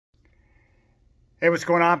Hey, what's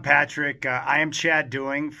going on, Patrick? I am Chad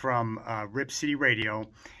Doing from Rip City Radio,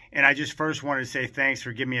 and I just first wanted to say thanks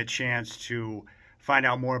for giving me a chance to find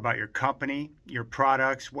out more about your company, your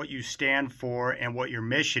products, what you stand for, and what your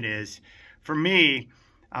mission is. For me,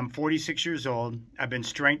 I'm 46 years old. I've been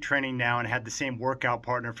strength training now and had the same workout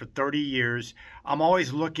partner for 30 years. I'm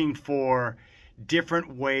always looking for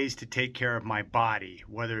different ways to take care of my body,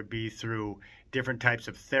 whether it be through different types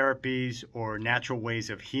of therapies or natural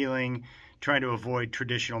ways of healing, trying to avoid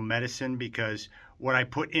traditional medicine because what I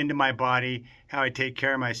put into my body, how I take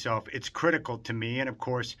care of myself, it's critical to me. And of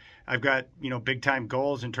course, I've got, big time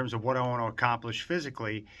goals in terms of what I want to accomplish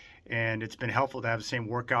physically. And it's been helpful to have the same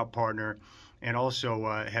workout partner and also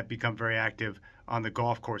have become very active on the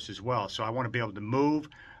golf course as well. So I want to be able to move.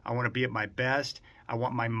 I want to be at my best. I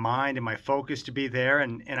want my mind and my focus to be there,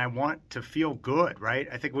 and I want to feel good, right?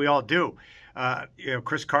 I think we all do.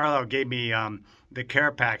 Chris Carlisle gave me the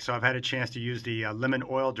Care Pack, so I've had a chance to use the lemon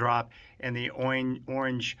oil drop and the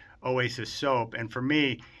orange Oasis soap. And for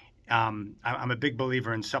me, I'm a big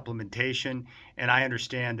believer in supplementation, and I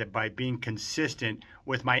understand that by being consistent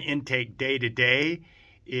with my intake day to day,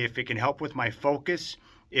 if it can help with my focus,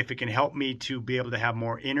 if it can help me to be able to have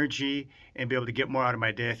more energy and be able to get more out of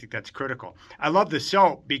my day, I think that's critical. I love the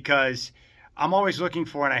soap because I'm always looking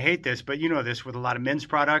for, and I hate this, but you know this with a lot of men's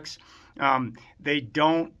products, they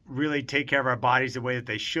don't really take care of our bodies the way that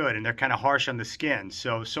they should, and they're kind of harsh on the skin.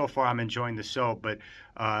 So far I'm enjoying the soap, but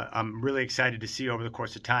I'm really excited to see over the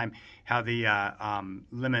course of time how the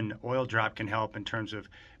lemon oil drop can help in terms of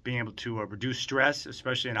being able to reduce stress,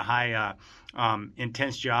 especially in a high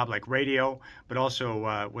intense job like radio, but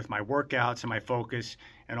also with my workouts and my focus,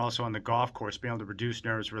 and also on the golf course, being able to reduce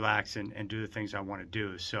nerves, relax, and do the things I want to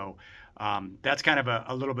do. So that's kind of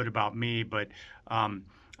a little bit about me, but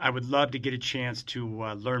I would love to get a chance to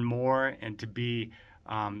learn more and to be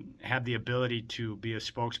have the ability to be a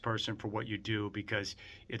spokesperson for what you do, because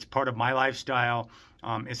it's part of my lifestyle.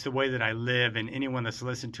 It's the way that I live, and anyone that's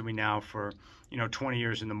listened to me now for 20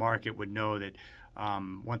 years in the market would know that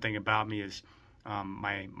one thing about me is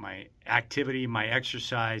my activity, my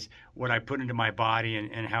exercise, what I put into my body,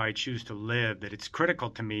 and how I choose to live, that it's critical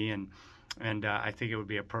to me, and I think it would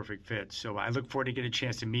be a perfect fit. So I look forward to get a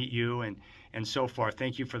chance to meet you, and so far,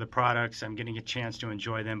 thank you for the products. I'm getting a chance to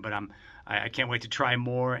enjoy them, but I can't wait to try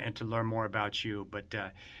more and to learn more about you. But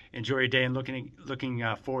enjoy your day, and looking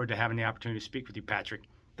forward to having the opportunity to speak with you, Patrick.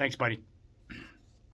 Thanks, buddy.